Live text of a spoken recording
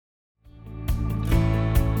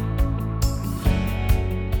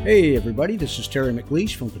Hey everybody, this is Terry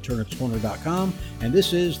McLeish from QuaturniXCorner.com, and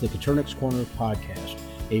this is the Coturnix Corner podcast,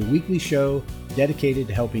 a weekly show dedicated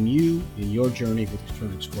to helping you in your journey with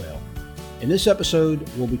Coturnix quail. In this episode,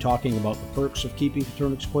 we'll be talking about the perks of keeping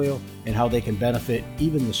Coturnix quail and how they can benefit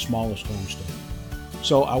even the smallest homestead.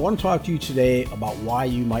 So I want to talk to you today about why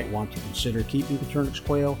you might want to consider keeping Coturnix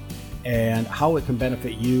quail and how it can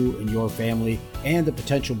benefit you and your family and the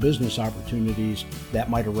potential business opportunities that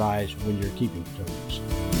might arise when you're keeping Coturnix.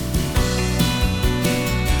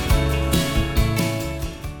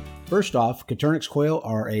 First off, Coturnix quail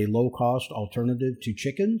are a low-cost alternative to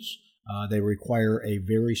chickens. They require a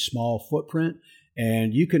very small footprint,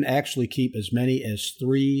 and you can actually keep as many as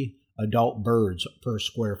 3 adult birds per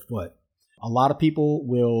square foot. A lot of people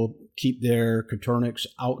will keep their Coturnix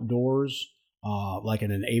outdoors, like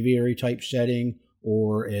in an aviary type setting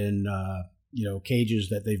or in cages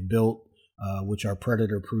that they've built, which are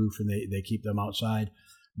predator proof, and they keep them outside.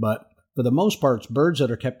 But for the most part, birds that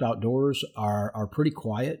are kept outdoors are pretty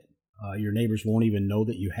quiet. Your neighbors won't even know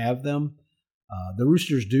that you have them. The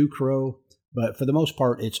roosters do crow, but for the most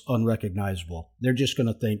part, it's unrecognizable. They're just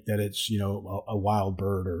going to think that it's a wild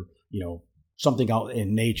bird or something out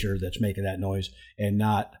in nature that's making that noise, and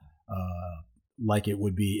not like it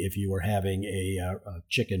would be if you were having a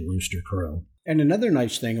chicken rooster crow. And another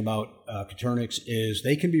nice thing about Coturnix is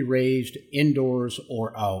they can be raised indoors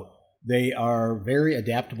or out. They are very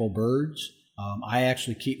adaptable birds. I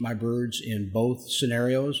actually keep my birds in both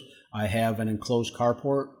scenarios. I have an enclosed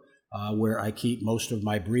carport where I keep most of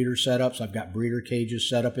my breeder setups. I've got breeder cages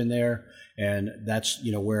set up in there, and that's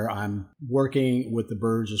where I'm working with the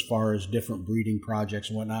birds as far as different breeding projects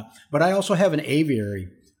and whatnot. But I also have an aviary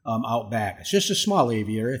out back. It's just a small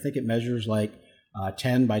aviary. I think it measures like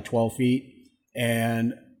 10 by 12 feet,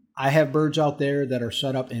 and I have birds out there that are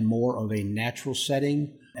set up in more of a natural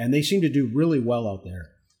setting, and they seem to do really well out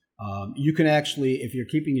there. You can actually, if you're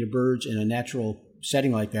keeping your birds in a natural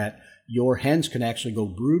setting like that, your hens can actually go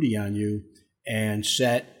broody on you and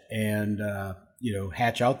set and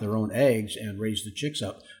hatch out their own eggs and raise the chicks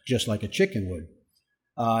up just like a chicken would.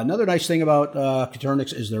 Another nice thing about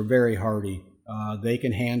Coturnix is they're very hardy. They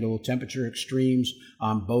can handle temperature extremes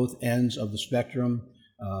on both ends of the spectrum.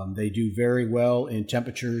 They do very well in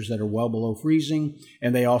temperatures that are well below freezing,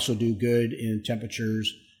 and they also do good in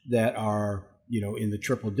temperatures that are in the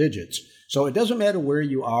triple digits. So it doesn't matter where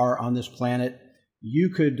you are on this planet. You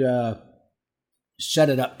could set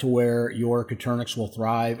it up to where your Coturnix will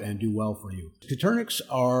thrive and do well for you. Coturnix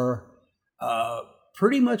are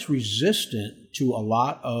pretty much resistant to a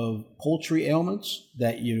lot of poultry ailments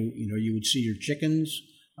that you would see your chickens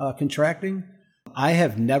contracting. I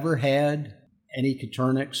have never had any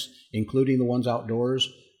Coturnix, including the ones outdoors,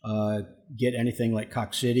 get anything like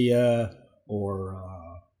coccidia or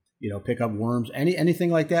pick up worms,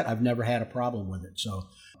 anything like that. I've never had a problem with it. So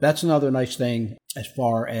that's another nice thing as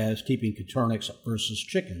far as keeping Coturnix versus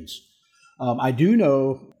chickens. I do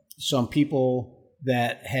know some people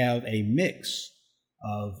that have a mix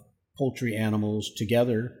of poultry animals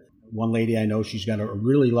together. One lady I know, she's got a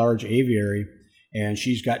really large aviary, and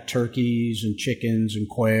she's got turkeys and chickens and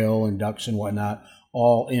quail and ducks and whatnot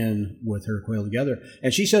all in with her quail together.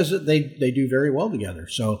 And she says that they do very well together.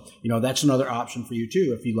 So, that's another option for you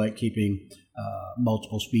too if you like keeping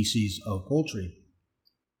multiple species of poultry.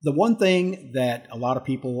 The one thing that a lot of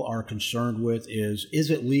people are concerned with is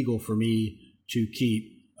it legal for me to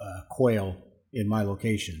keep quail in my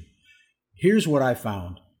location? Here's what I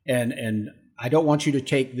found, and I don't want you to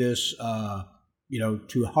take this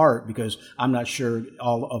to heart, because I'm not sure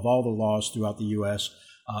all the laws throughout the U.S.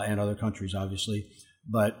 And other countries, obviously.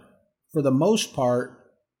 But for the most part,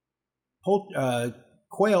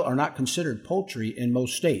 quail are not considered poultry in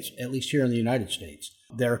most states, at least here in the United States.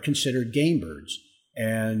 They're considered game birds.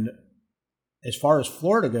 And as far as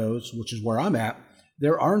Florida goes, which is where I'm at,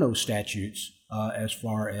 there are no statutes as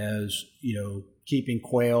far as, keeping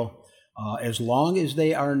quail, as long as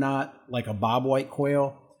they are not like a bobwhite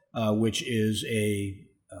quail, which is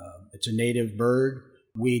it's a native bird.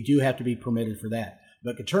 We do have to be permitted for that.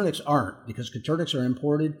 But Coturnix aren't, because Coturnix are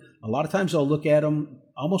imported. A lot of times they'll look at them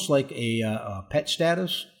almost like a pet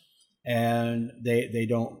status, and they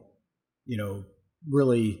don't,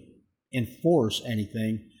 really enforce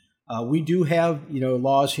anything. We do have,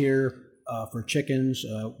 laws here for chickens.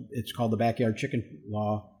 It's called the backyard chicken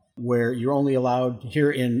law, where you're only allowed, here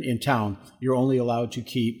in town, you're only allowed to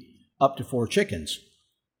keep up to 4 chickens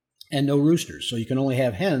and no roosters. So you can only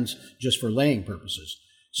have hens just for laying purposes.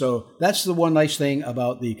 So that's the one nice thing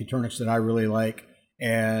about the Coturnix that I really like.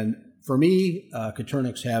 And for me,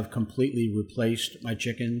 Coturnix have completely replaced my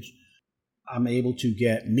chickens. I'm able to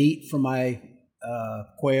get meat from my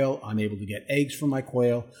quail. I'm able to get eggs from my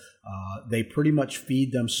quail. They pretty much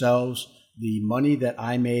feed themselves. The money that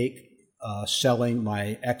I make selling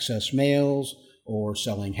my excess males or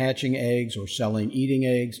selling hatching eggs or selling eating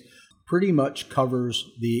eggs pretty much covers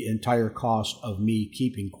the entire cost of me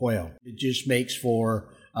keeping quail. It just makes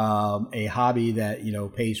for a hobby that,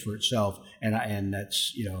 pays for itself, and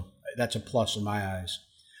that's a plus in my eyes.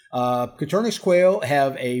 Coturnix quail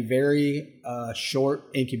have a very short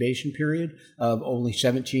incubation period of only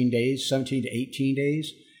 17 to 18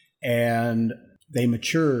 days, and they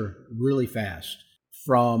mature really fast.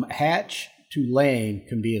 From hatch to laying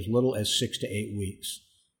can be as little as 6 to 8 weeks.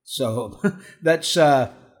 So that's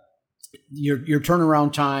your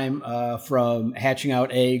turnaround time from hatching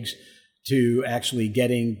out eggs to actually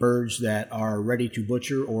getting birds that are ready to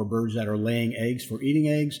butcher or birds that are laying eggs for eating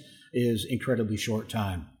eggs is incredibly short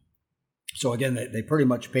time. So again, they pretty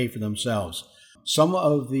much pay for themselves. Some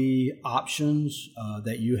of the options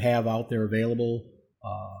that you have out there available,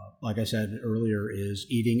 like I said earlier, is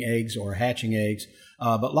eating eggs or hatching eggs,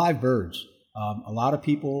 but live birds. A lot of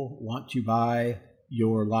people want to buy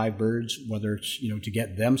your live birds, whether it's to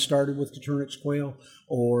get them started with Coturnix quail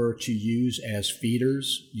or to use as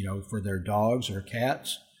feeders, for their dogs or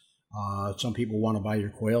cats. Some people want to buy your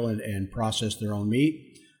quail and process their own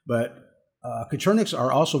meat, but Coturnix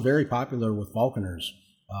are also very popular with falconers.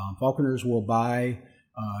 Falconers will buy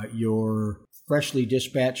your freshly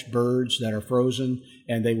dispatched birds that are frozen,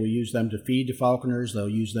 and they will use them to feed to falconers. They'll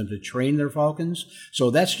use them to train their falcons. So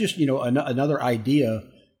that's just another idea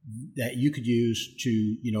that you could use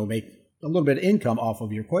to make a little bit of income off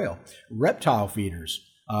of your quail. Reptile feeders.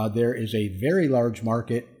 There is a very large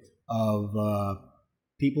market of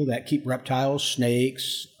people that keep reptiles,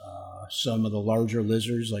 snakes, some of the larger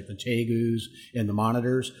lizards like the tegus and the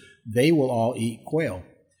monitors. They will all eat quail.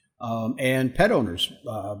 And pet owners,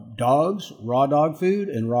 dogs, raw dog food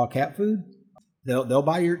and raw cat food, they'll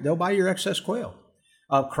buy your excess quail.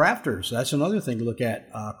 Crafters, that's another thing to look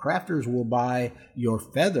at. Crafters will buy your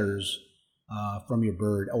feathers from your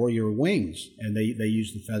bird or your wings, and they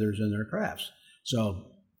use the feathers in their crafts. So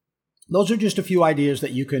those are just a few ideas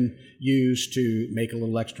that you can use to make a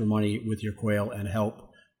little extra money with your quail and help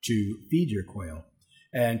to feed your quail.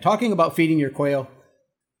 And talking about feeding your quail,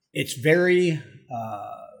 it's very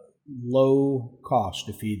low cost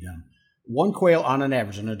to feed them. One quail on an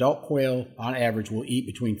average, an adult quail on average, will eat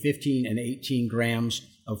between 15 and 18 grams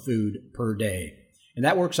of food per day. And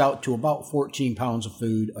that works out to about 14 pounds of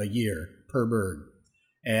food a year per bird.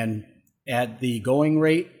 And at the going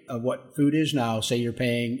rate of what food is now, say you're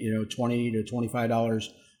paying $20 to $25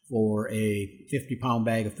 for a 50-pound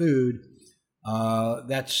bag of food,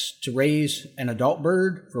 that's to raise an adult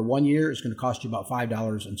bird for 1 year is going to cost you about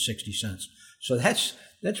 $5.60. So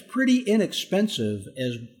that's pretty inexpensive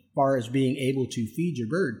as far as being able to feed your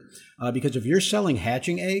bird. Because if you're selling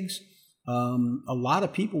hatching eggs, a lot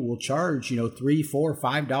of people will charge, $3, $4,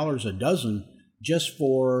 $5 a dozen just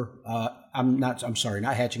for,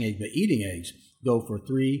 not hatching eggs, but eating eggs go for $3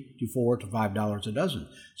 to $4 to $5 a dozen.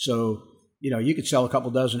 So, you could sell a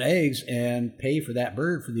couple dozen eggs and pay for that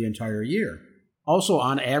bird for the entire year. Also,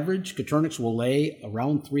 on average, Coturnix will lay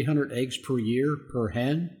around 300 eggs per year per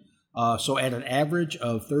hen. So at an average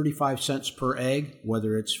of 35 cents per egg,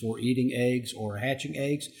 whether it's for eating eggs or hatching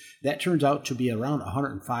eggs, that turns out to be around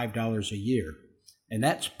 $105 a year. And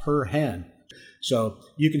that's per hen. So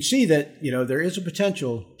you can see that, there is a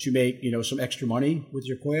potential to make, some extra money with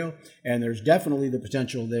your quail. And there's definitely the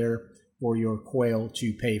potential there for your quail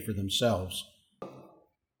to pay for themselves.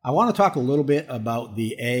 I want to talk a little bit about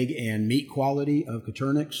the egg and meat quality of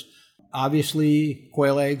Coturnix. Obviously,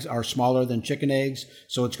 quail eggs are smaller than chicken eggs,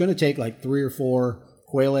 so it's going to take like 3 or 4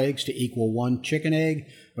 quail eggs to equal 1 chicken egg.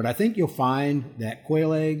 But I think you'll find that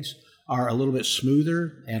quail eggs are a little bit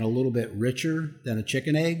smoother and a little bit richer than a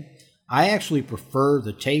chicken egg. I actually prefer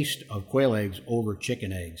the taste of quail eggs over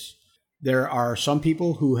chicken eggs. There are some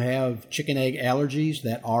people who have chicken egg allergies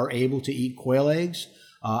that are able to eat quail eggs.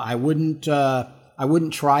 I wouldn't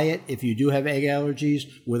try it if you do have egg allergies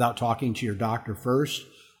without talking to your doctor first.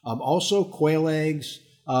 Also, quail eggs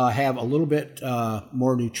have a little bit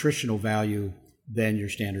more nutritional value than your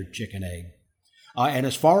standard chicken egg. And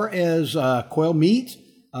as far as quail meat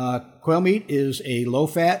is a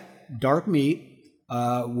low-fat, dark meat,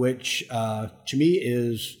 which to me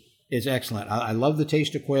is excellent. I love the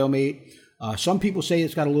taste of quail meat. Some people say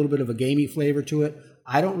it's got a little bit of a gamey flavor to it.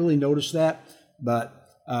 I don't really notice that, but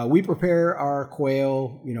we prepare our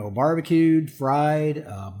quail, barbecued, fried,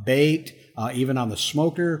 baked, even on the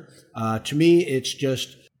smoker. To me,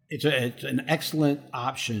 it's an excellent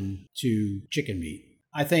option to chicken meat.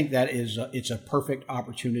 I think that it's a perfect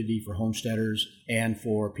opportunity for homesteaders and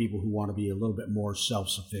for people who want to be a little bit more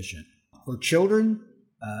self-sufficient. For children,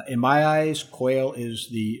 in my eyes, quail is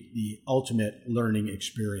the ultimate learning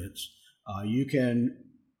experience.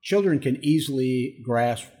 Children can easily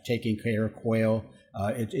grasp taking care of quail.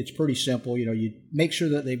 It's pretty simple. You make sure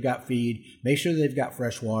that they've got feed, make sure they've got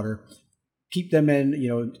fresh water, keep them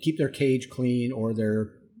in, keep their cage clean or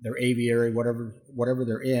their aviary, whatever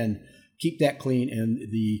they're in. Keep that clean, and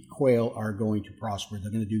the quail are going to prosper.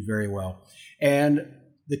 They're going to do very well. And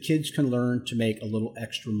the kids can learn to make a little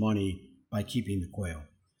extra money by keeping the quail.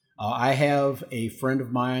 I have a friend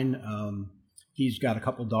of mine. He's got a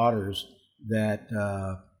couple daughters that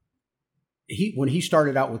when he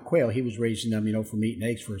started out with quail, he was raising them, for meat and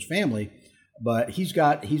eggs for his family. But he's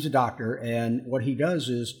a doctor, and what he does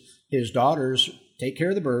is his daughters take care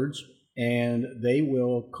of the birds, and they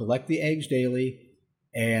will collect the eggs daily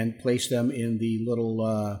and place them in the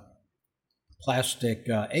little plastic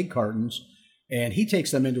egg cartons. And he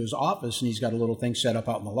takes them into his office, and he's got a little thing set up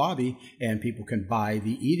out in the lobby, and people can buy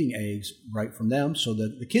the eating eggs right from them. So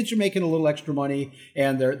that the kids are making a little extra money,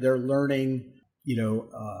 and they're learning,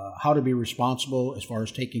 how to be responsible as far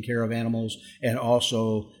as taking care of animals, and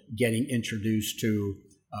also getting introduced to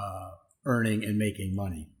earning and making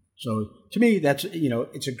money. So to me, that's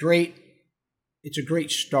it's a great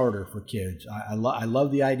starter for kids. I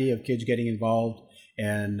love the idea of kids getting involved,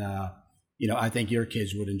 and I think your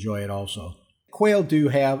kids would enjoy it also. Quail do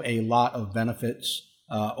have a lot of benefits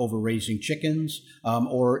over raising chickens,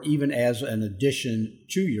 or even as an addition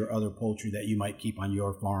to your other poultry that you might keep on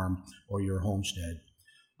your farm or your homestead.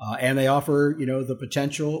 And they offer, the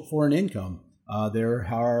potential for an income. There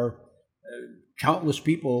are countless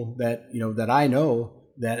people that I know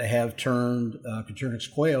that have turned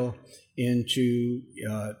Coturnix quail into,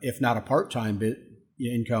 if not a part-time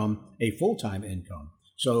income, a full-time income.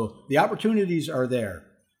 So the opportunities are there.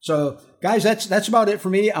 So, guys, that's about it for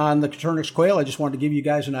me on the Coturnix quail. I just wanted to give you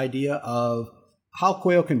guys an idea of how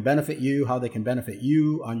quail can benefit you, how they can benefit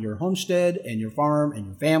you on your homestead and your farm and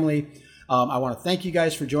your family. I want to thank you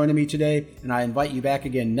guys for joining me today, and I invite you back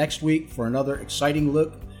again next week for another exciting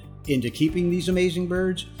look into keeping these amazing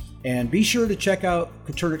birds. And be sure to check out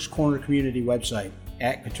Coturnix Corner community website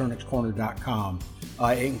at coturnixcorner.com.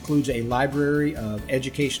 It includes a library of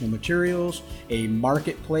educational materials, a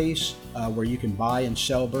marketplace where you can buy and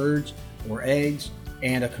sell birds or eggs,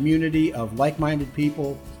 and a community of like-minded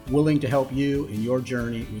people willing to help you in your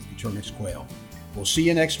journey with Coturnix quail. We'll see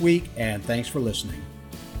you next week, and thanks for listening.